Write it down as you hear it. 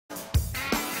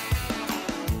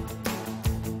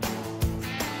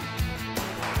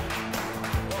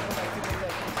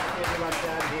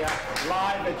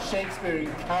live at Shakespeare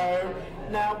and Co.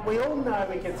 Now, we all know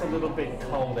it gets a little bit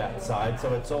cold outside,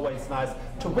 so it's always nice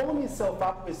to warm yourself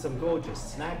up with some gorgeous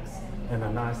snacks and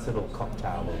a nice little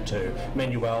cocktail or two.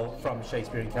 Manuel from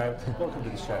Shakespeare and Co. Welcome to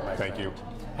the show, mate. Thank you.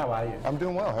 How are you? I'm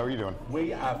doing well. How are you doing?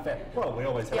 We are well, we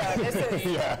always have. Yeah, this is.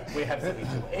 Yeah. We have something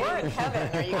to eat. We're in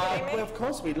heaven. Are you kidding me? Well, of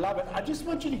course, we love it. I just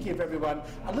want you to give everyone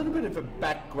a little bit of a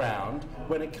background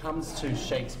when it comes to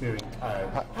Shakespeare and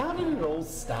Co. How did it all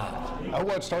start?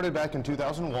 Well, it started back in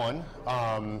 2001.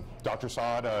 Dr.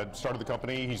 Saad started the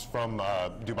company. He's from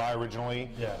Dubai originally.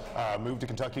 Yeah. Moved to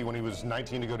Kentucky when he was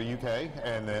 19 to go to UK,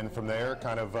 and then from there,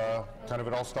 kind of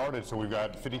it all started. So we've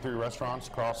got 53 restaurants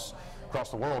across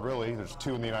the world, really. There's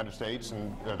 2 in the United States,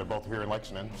 and they're both here in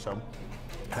Lexington. So,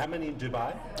 how many in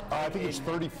Dubai? I think it's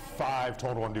 35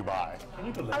 total in Dubai. Can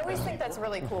you believe I always that? think that's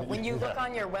really cool when you look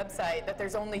on your website that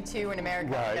there's only 2 in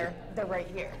America. Right. And they're right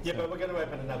here. Yeah, but we're going to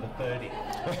open another 30.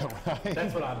 Right.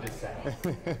 That's what I'm just saying.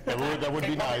 That would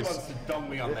be nice. Wants to dong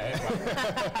me on the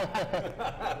head.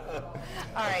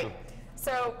 All right.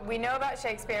 So we know about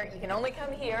Shakespeare. You can only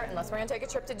come here unless we're going to take a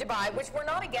trip to Dubai, which we're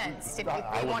not against. If we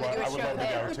want to do a show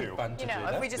there, you know,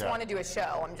 if we just want to do a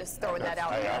show, I'm just throwing that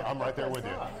out there. I'm right there with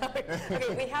you. Okay,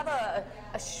 we have a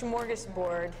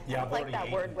smorgasbord. Yeah, I like that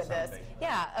word with this.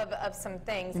 Yeah, of some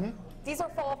things. These are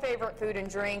fall favorite food and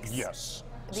drinks. Yes.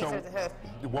 These are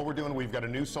what we're doing, we've got a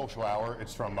new social hour.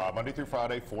 It's from Monday through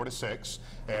Friday, 4 to 6,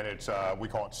 and it's we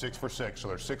call it 6 for 6. So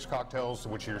there's 6 cocktails,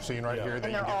 which you're seeing right here. And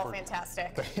they're all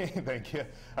fantastic. Thank you.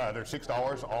 They're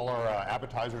 $6. All our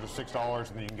appetizers are $6, and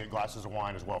then you can get glasses of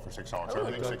wine as well for $6. So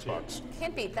everything's $6.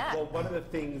 Can't beat that. Well, one of the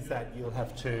things that you'll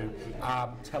have to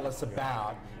tell us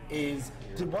about is,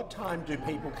 what time do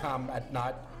people come at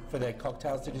night for their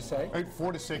cocktails, did you say?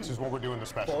 4 to 6 is what we're doing the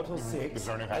special. 4 till 6. Is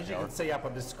our new As happy you hour. can see up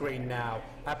on the screen now,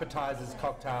 appetizers,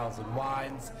 cocktails, and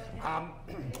wines.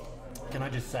 Can I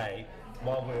just say,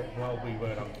 while we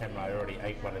weren't on camera, I already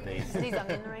ate one of these. These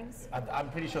onion rings? I'm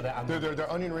pretty sure they're onion.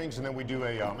 They're onion rings, and then we do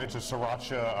it's a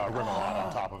sriracha remoulade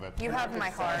on top of it. You have my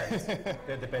heart.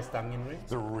 They're the best onion rings.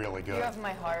 They're really good. You have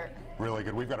my heart. Really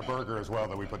good. We've got a burger as well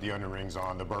that we put the onion rings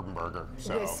on, the bourbon burger.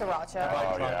 So. With sriracha. Have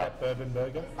I tried yeah. that bourbon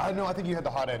burger? No, I think you had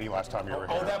the hot Eddie last time you were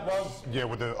here. Oh, that was Yeah,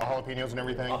 with the jalapenos and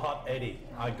everything. a hot Eddie.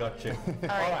 I got you. All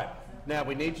right. Now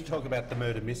we need to talk about the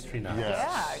murder mystery night.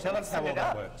 Yes. Tell us how all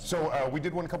that works. So we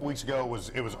did one a couple weeks ago.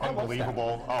 It was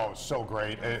unbelievable. Oh, it was so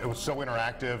great. It was so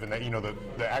interactive, and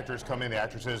the actors come in, the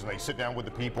actresses, and they sit down with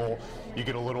the people. You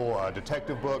get a little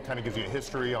detective book, kind of gives you a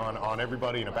history on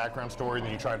everybody and a background story, and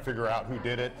then you try and figure out who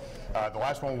did it. The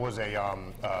last one was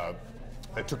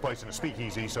it took place in a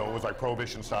speakeasy, so it was like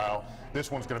Prohibition style.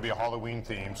 This one's going to be a Halloween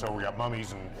theme, so we got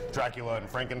mummies and Dracula and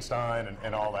Frankenstein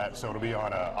and all that. So it'll be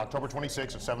on October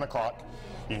 26th at 7 o'clock.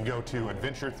 You can go to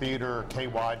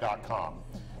adventuretheaterky.com,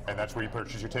 and that's where you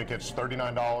purchase your tickets.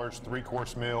 $39,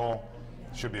 3-course meal.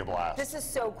 Should be a blast. This is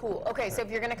so cool. Okay, so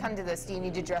if you're going to come to this, do you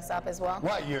need to dress up as well?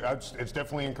 Right, it's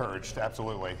definitely encouraged,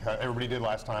 absolutely. Everybody did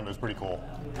last time, it was pretty cool.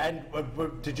 And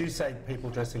did you say people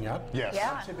dressing up? Yes.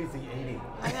 Yeah. I'm too busy eating.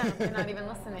 I know, you're not even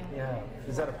listening. Yeah.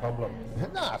 Is that a problem?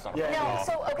 No, it's not Yeah. No,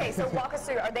 so walk us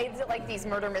through. Are they like these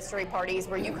murder mystery parties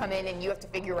where you come in and you have to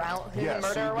figure out who the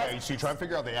murderer was? Yeah, so you try and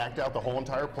figure out, they act out the whole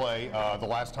entire play. The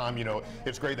last time,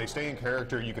 it's great, they stay in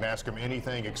character, you can ask them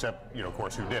anything except, of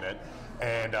course, who did it.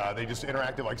 And they just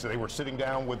interacted, like I said, they were sitting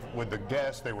down with the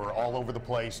guests, they were all over the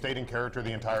place, stayed in character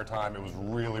the entire time. It was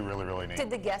really, really, really neat.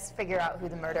 Did the guests figure out who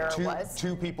the murderer was?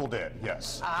 2 people did,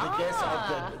 yes. The guests of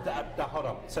hold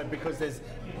on. So because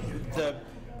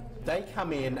they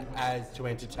come in as to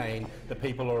entertain the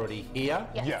people already here.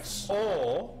 Yes.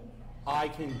 Or I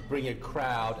can bring a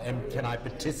crowd, and can I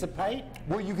participate?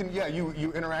 Well, you can,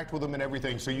 you interact with them and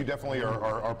everything, so you definitely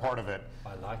are part of it.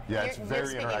 I like that. Yeah, it's very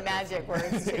speaking interactive. magic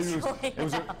words. it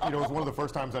was one of the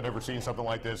first times I'd ever seen something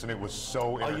like this, and it was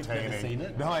so entertaining. You've never seen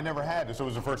it? No, I never had. So it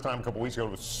was the first time a couple weeks ago.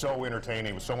 It was so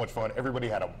entertaining. It was so much fun. Everybody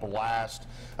had a blast.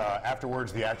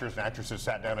 Afterwards, the actors and actresses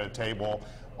sat down at a table.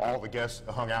 All the guests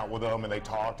hung out with them, and they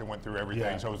talked and went through everything.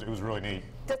 Yeah. So it was really neat.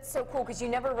 That's so cool because you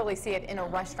never really see it in a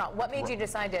restaurant. What made you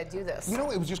decide to do this?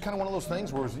 It was just kind of one of those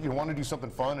things where you want to do something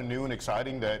fun and new and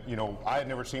exciting that I had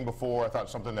never seen before. I thought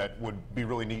something that would be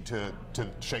really neat to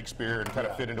Shakespeare and kind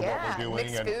of fit into what we're doing.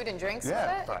 Mix food and drinks with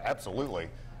it? it?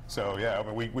 Absolutely. So yeah, I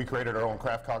mean, we created our own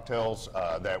craft cocktails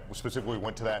that specifically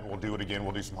went to that, and we'll do it again.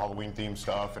 We'll do some Halloween themed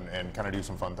stuff and kind of do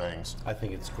some fun things. I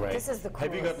think it's great. This is the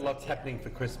coolest. Have you got lots happening for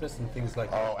Christmas and things like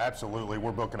that? Oh, absolutely.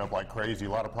 We're booking up like crazy. A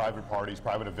lot of private parties,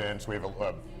 private events. We have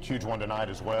a huge one tonight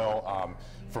as well.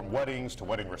 From weddings to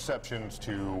wedding receptions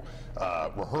to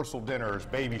rehearsal dinners,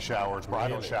 baby showers,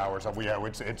 bridal showers. It's all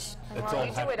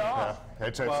you do it all.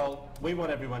 Well, we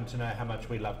want everyone to know how much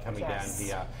we love coming down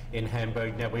here in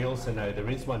Hamburg. Now, we also know there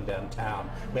is one downtown.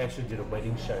 We actually did a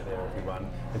wedding show there, everyone.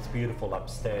 It's beautiful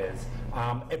upstairs.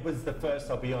 It was the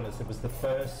first, I'll be honest, it was the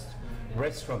first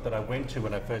restaurant that I went to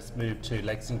when I first moved to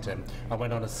Lexington. I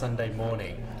went on a Sunday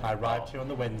morning. I arrived here on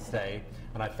the Wednesday,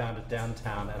 and I found it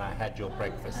downtown, and I had your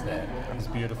breakfast there. It was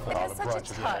beautiful. It has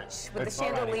such a touch with the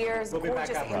chandeliers, gorgeous ambiance. We'll be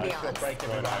back up.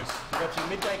 You're watching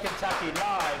Midday Kentucky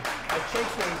live at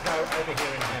Shakespeare and Co over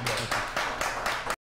here in Hamburg.